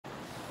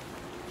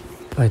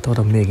I thought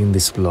of making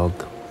this vlog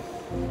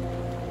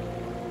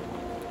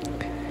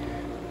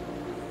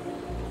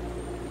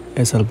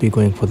as I'll be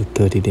going for the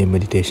 30-day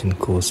meditation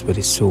course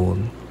very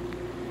soon,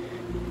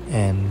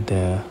 and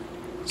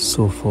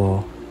so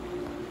for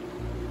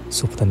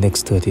the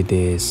next 30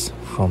 days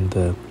from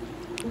the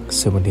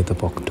 17th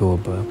of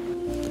October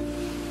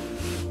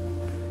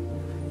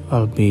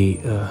I'll be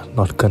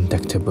not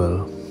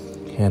contactable,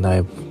 and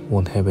I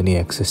won't have any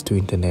access to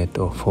internet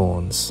or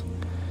phones.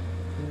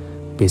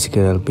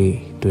 Basically, I'll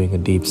be doing a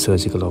deep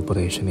surgical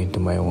operation into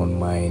my own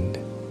mind,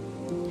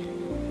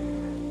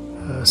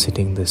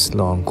 sitting this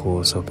long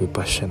course of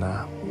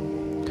Vipassana,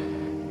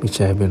 which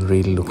I have been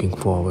really looking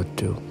forward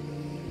to.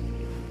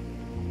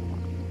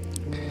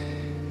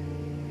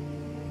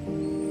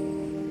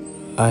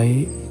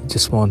 I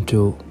just want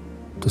to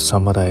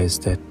summarize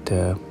that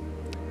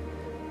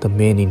the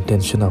main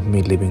intention of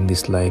me living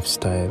this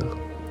lifestyle,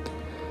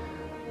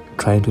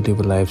 trying to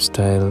live a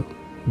lifestyle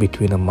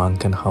between a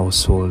monk and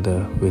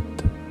householder with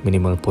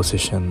minimal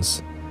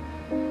possessions,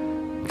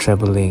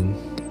 traveling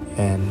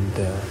and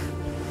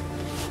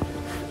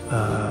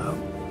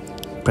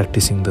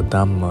practicing the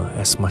Dhamma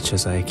as much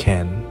as I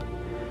can,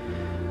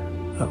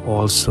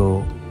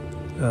 also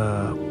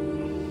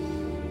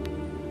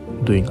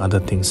doing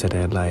other things that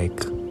I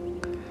like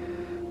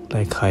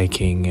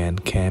hiking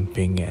and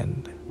camping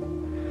and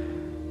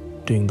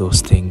doing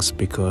those things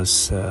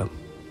because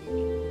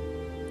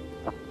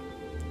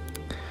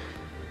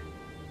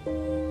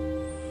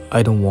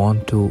I don't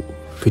want to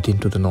fit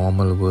into the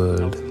normal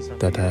world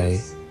that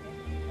I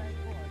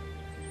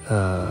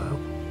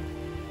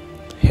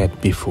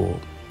had before,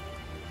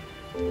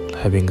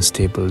 having a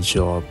stable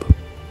job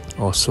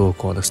or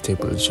so-called a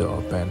stable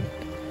job and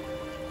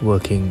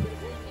working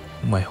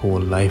my whole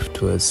life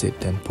towards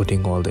it and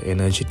putting all the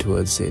energy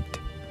towards it,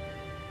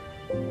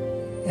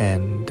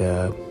 and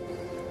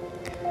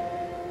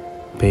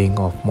paying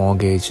off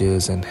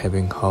mortgages and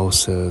having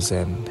houses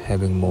and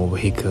having more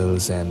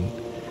vehicles and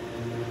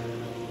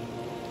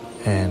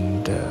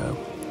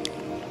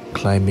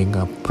climbing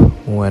up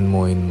more and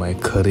more in my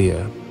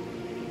career,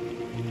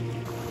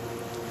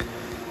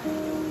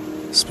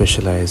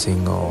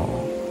 specializing or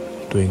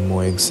doing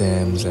more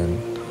exams and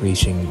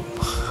reaching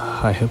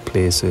higher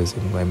places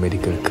in my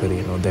medical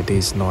career.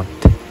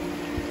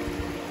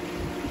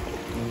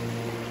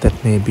 That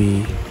may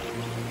be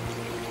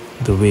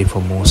the way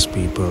for most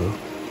people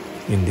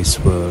in this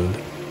world,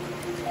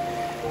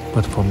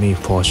 but for me,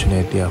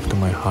 fortunately, after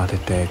my heart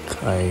attack,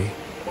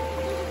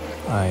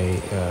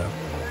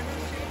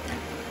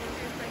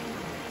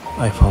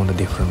 I found a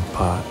different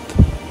path.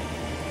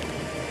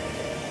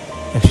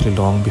 Actually,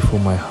 long before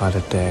my heart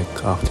attack,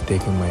 after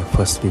taking my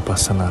first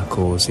Vipassana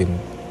course in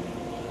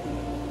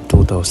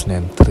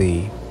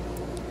 2003,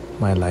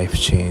 my life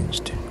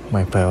changed,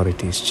 my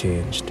priorities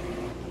changed.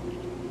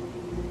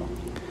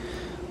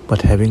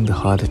 But having the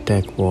heart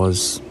attack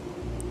was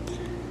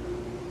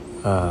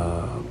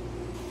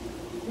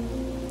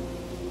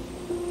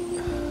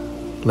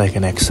like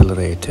an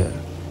accelerator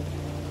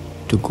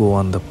to go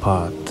on the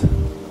path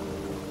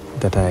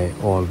that I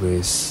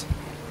always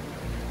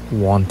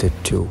wanted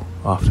to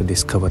after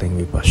discovering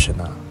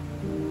Vipassana,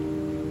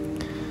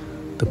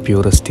 the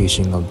purest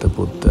teaching of the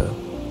Buddha.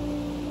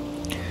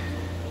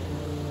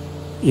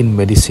 In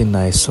medicine,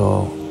 I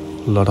saw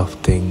a lot of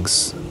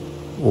things: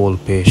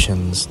 old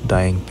patients,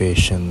 dying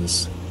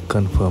patients,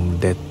 confirmed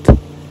death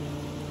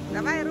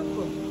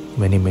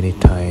many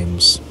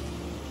times,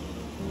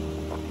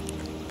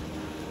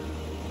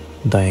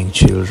 dying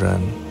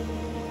children,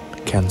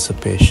 cancer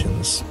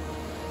patients,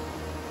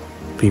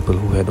 people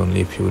who had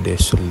only a few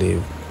days to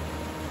live,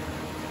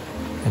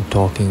 and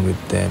talking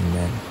with them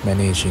and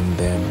managing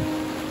them.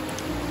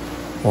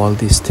 All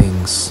these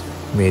things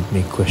made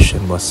me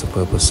question what's the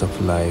purpose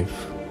of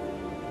life,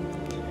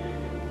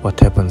 what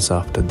happens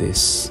after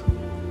this.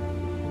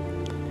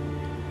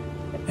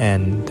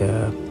 And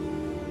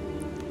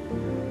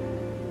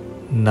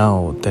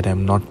now that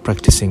I'm not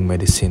practicing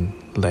medicine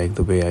like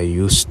the way I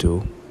used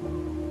to,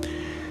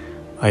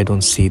 I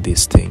don't see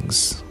these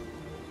things.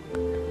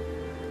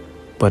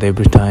 But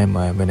every time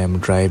when I'm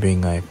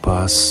driving, I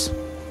pass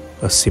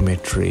a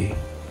cemetery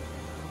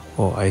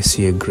or I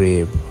see a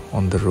grave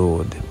on the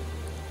road,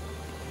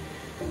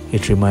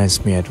 it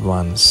reminds me at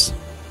once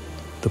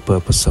the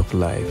purpose of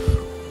life.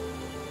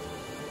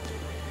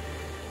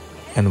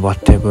 And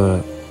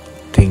whatever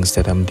things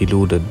that I'm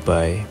deluded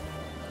by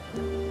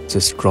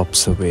just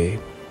drops away.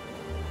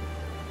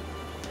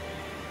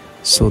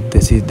 So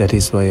that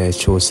is why I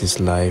chose this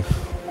life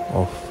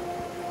of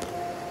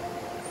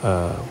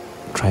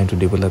trying to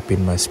develop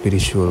in my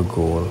spiritual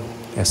goal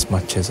as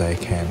much as I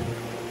can.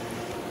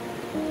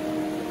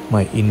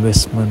 My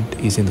investment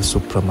is in the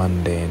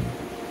supramundane,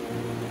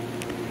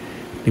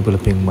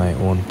 developing my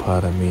own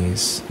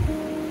paramis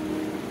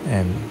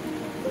and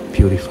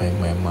purifying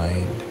my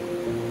mind,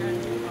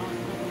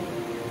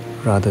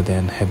 rather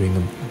than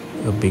having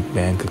a big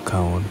bank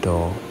account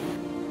or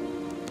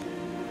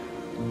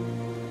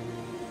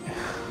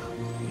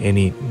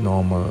any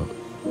normal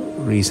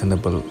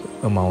reasonable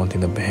amount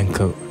in the bank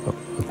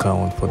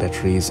account for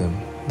that reason.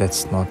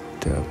 That's not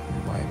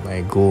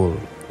my goal.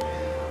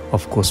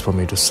 Of course, for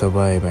me to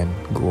survive and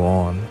go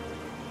on,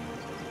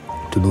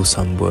 to do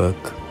some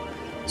work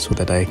so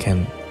that I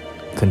can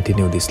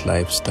continue this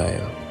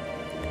lifestyle.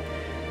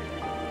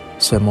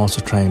 So I'm also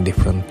trying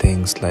different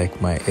things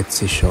like my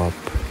Etsy shop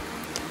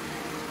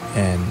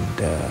and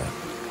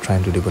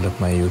trying to develop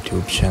my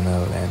YouTube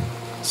channel, and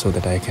so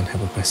that I can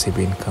have a passive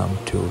income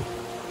to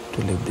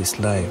live this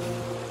life.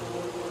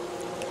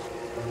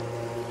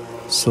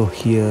 So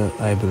here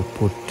I will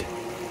put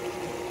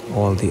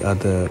all the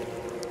other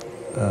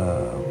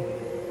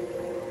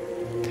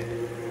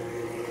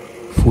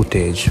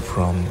footage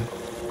from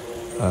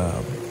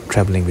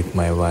traveling with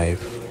my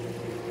wife,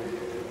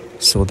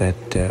 so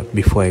that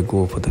before I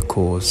go for the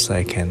course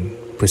I can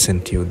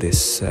present you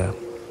this,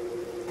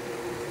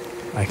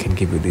 I can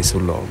give you this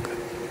vlog.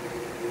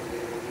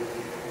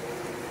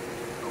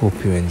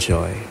 Hope you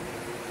enjoy.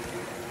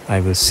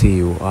 I will see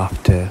you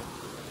after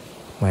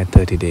my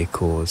 30-day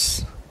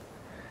course,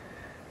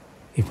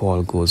 if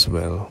all goes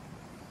well,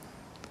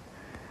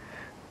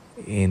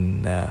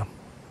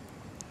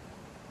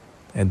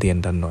 at the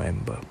end of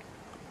November.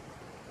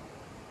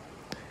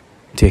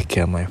 Take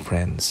care, my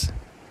friends.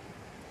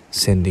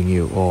 Sending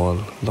you all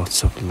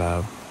lots of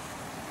love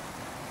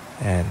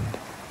and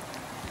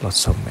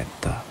lots of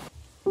metta.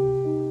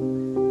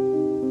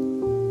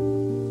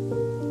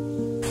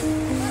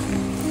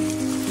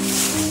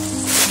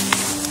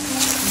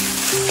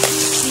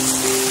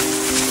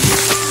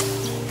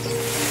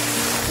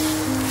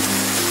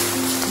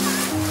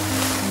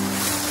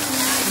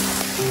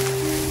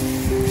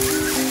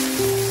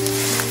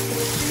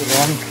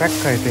 Wrong track,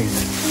 I think.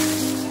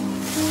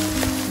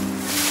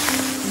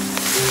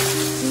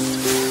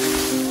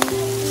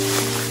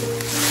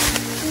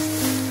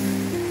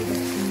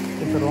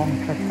 It's the wrong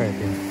track, I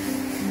think.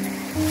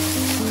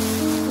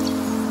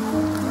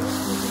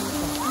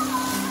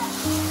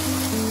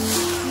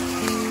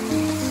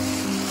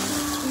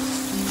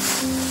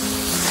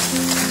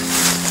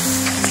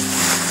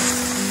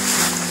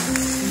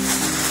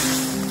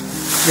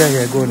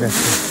 Yeah, go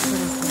left.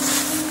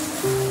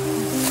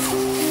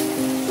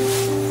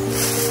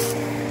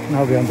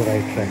 Now we're on the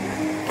right track.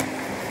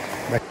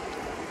 But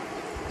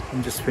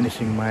I'm just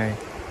finishing my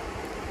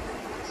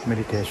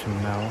meditation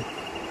now.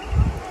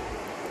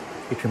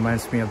 It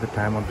reminds me of the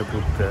time of the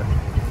Buddha.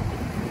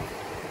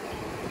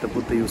 The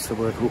Buddha used the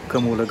word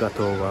Rukkamula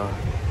Gatova,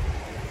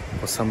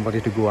 for somebody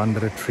to go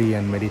under a tree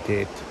and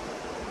meditate.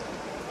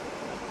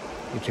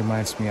 It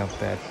reminds me of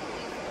that.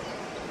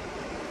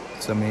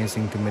 It's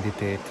amazing to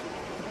meditate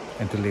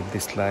and to live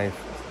this life.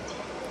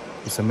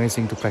 It's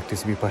amazing to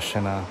practice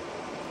Vipassana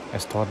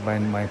as taught by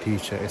my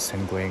teacher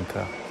S.N.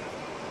 Goenka.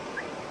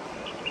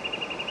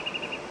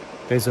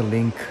 There's a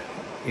link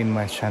in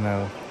my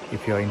channel.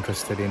 If you're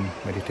interested in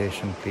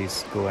meditation,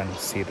 please go and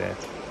see that.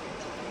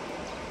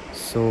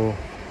 So,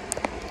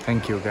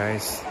 thank you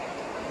guys.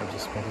 I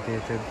just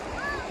meditated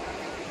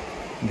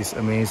in this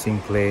amazing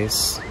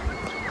place.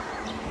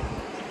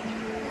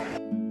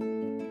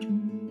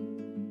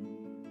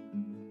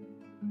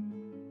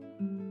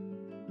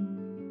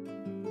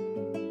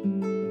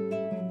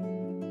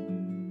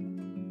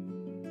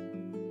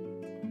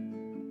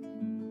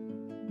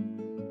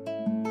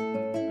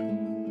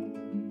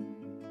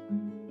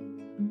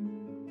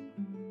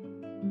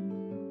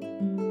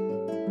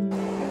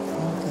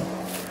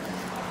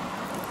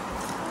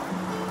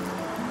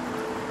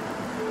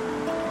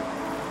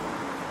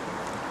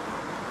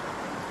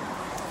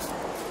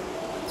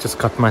 Just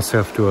cut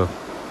myself to a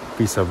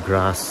piece of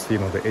grass, you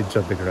know, the edge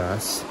of the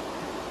grass.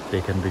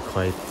 They can be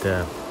quite,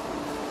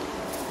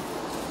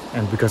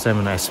 and because I'm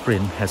an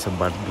aspirin, has a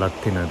blood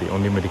thinner, the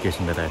only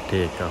medication that I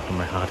take after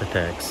my heart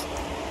attacks,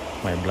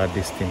 my blood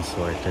is thin,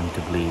 so I tend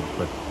to bleed,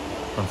 but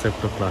once I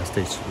put a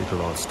plaster, it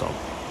will all stop.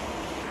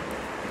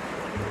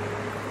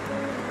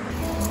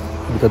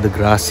 Because the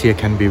grass here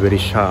can be very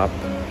sharp,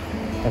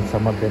 and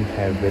some of them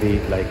have very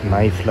like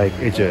knife-like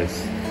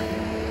edges,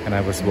 and I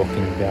was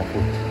walking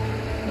barefoot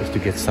just to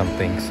get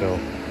something, so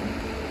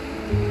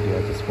yeah,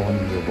 I just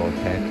warned you about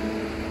that.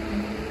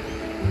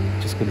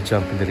 Just gonna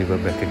jump in the river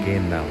back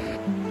again now.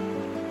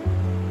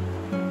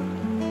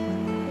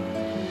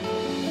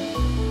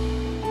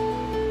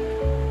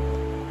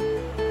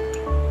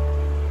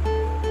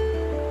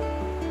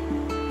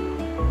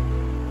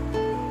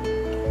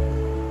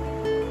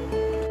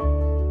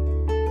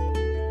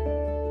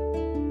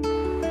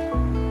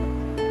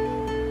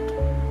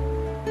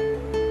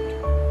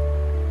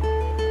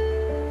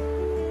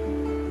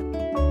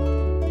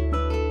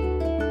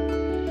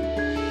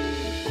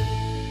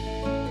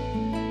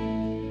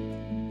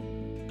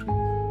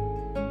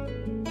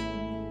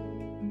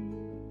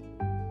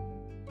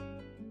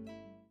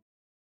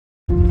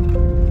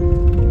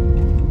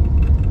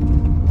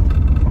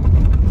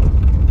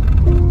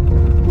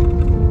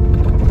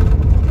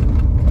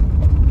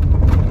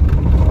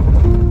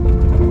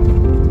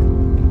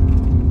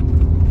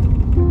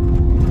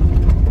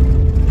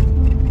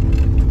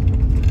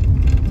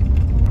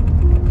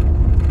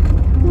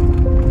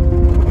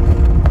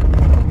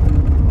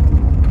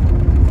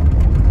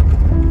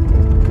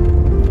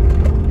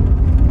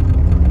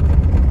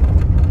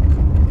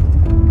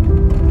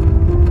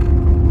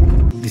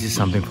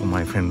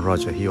 friend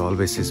Roger, he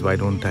always says, why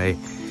don't I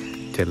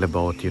tell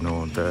about, you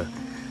know,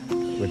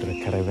 whether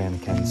a caravan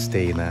can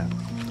stay in a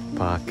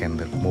park and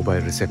the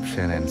mobile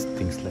reception and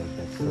things like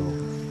that. So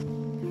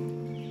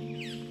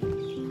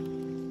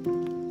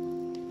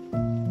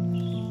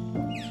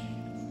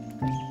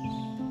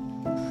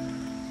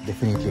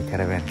definitely a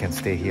caravan can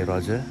stay here,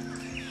 Roger.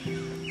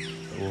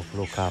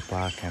 Overflow car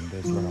park, and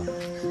there's a lot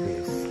of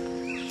space.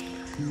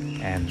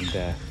 And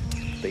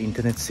the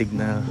internet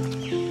signal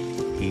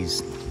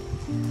is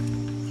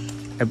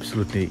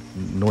absolutely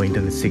no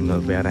internet signal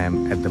where I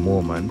am at the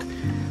moment,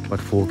 but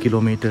 4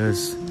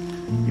 kilometers,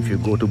 if you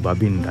go to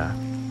Babinda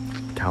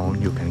town,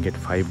 you can get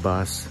 5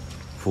 bars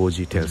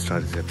 4G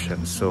Telstra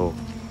reception. So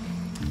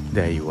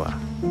there you are.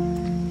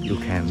 You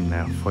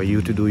can for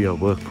you to do your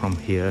work from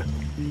here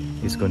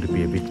is going to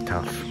be a bit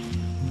tough.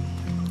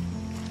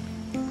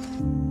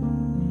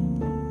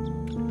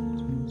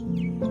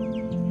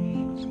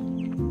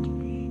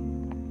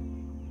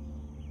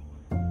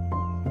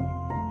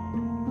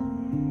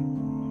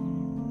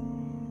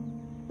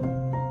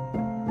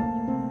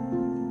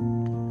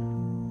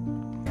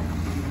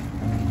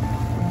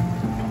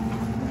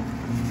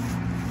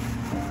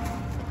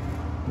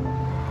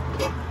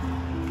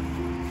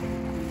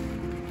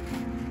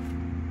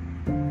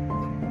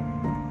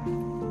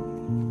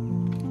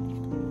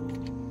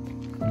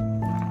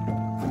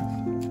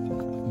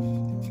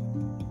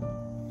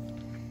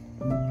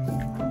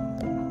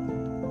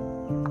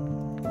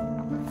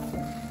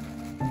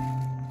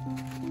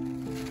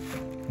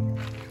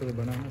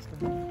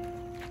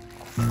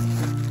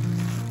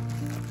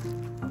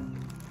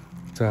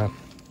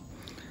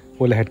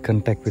 Well, I had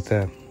contact with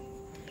a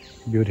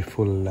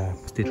beautiful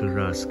little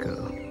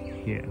rascal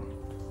here.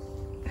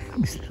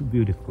 It's so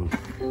beautiful.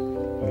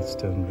 It's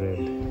turned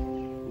red.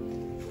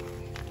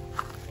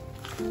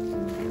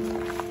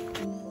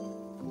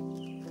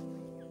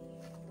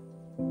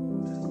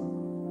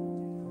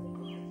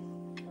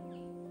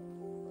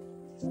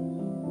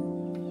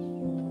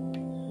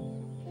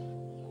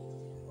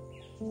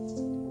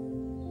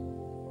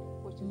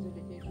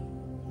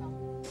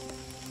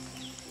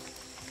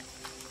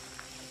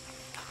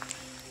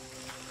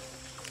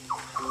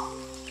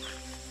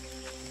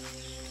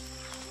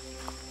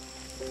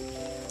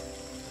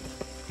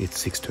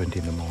 It's 6:20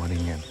 in the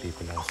morning and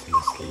people are still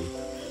asleep.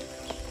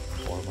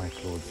 All my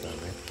clothes are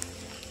wet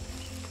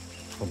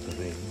from the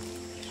rain,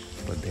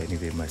 but they're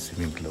anyway my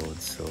swimming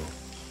clothes, so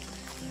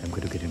I'm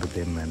going to get into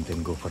them and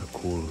then go for a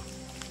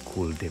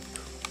cool dip.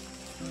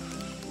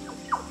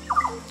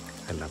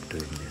 I love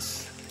doing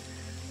this.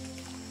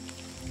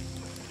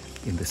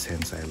 In the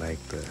sense, I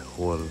like the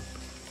whole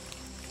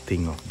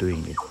thing of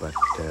doing it, but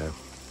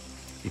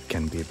it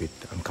can be a bit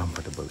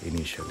uncomfortable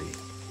initially.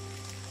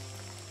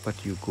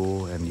 But you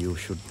go and you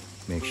should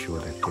make sure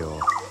that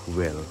you're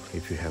well.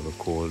 If you have a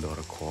cold or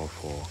a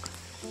cough or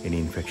any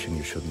infection,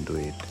 you shouldn't do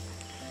it.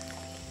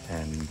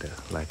 And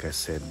like I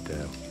said,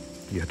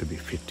 you have to be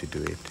fit to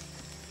do it.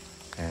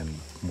 And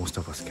most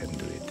of us can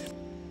do it.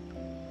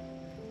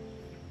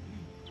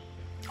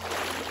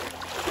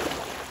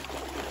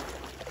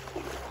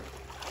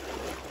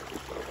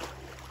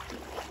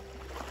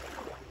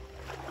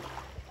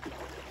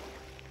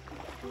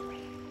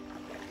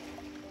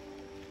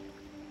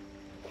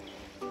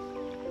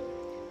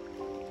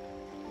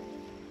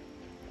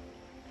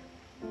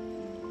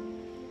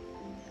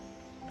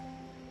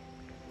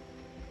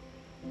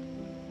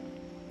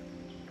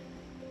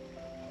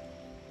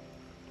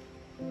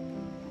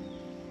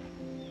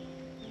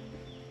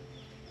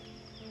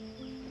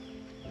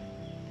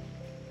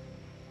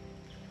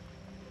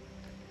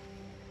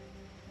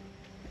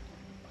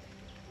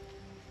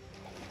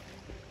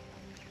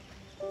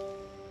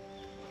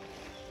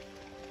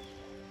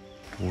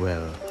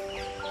 Well,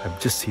 I've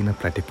just seen a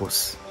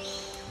platypus,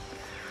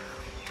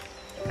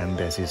 and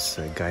there's this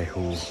guy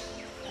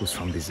who's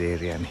from this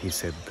area, and he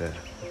said the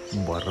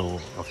burrow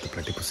of the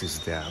platypus is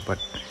there, but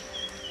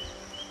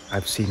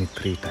I've seen it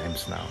 3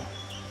 times now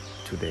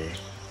today.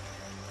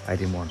 I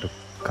didn't want to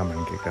come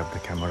and grab the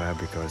camera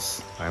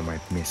because I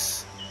might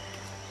miss.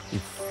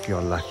 If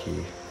you're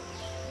lucky,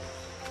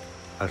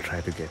 I'll try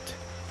to get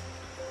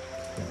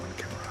him on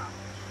camera.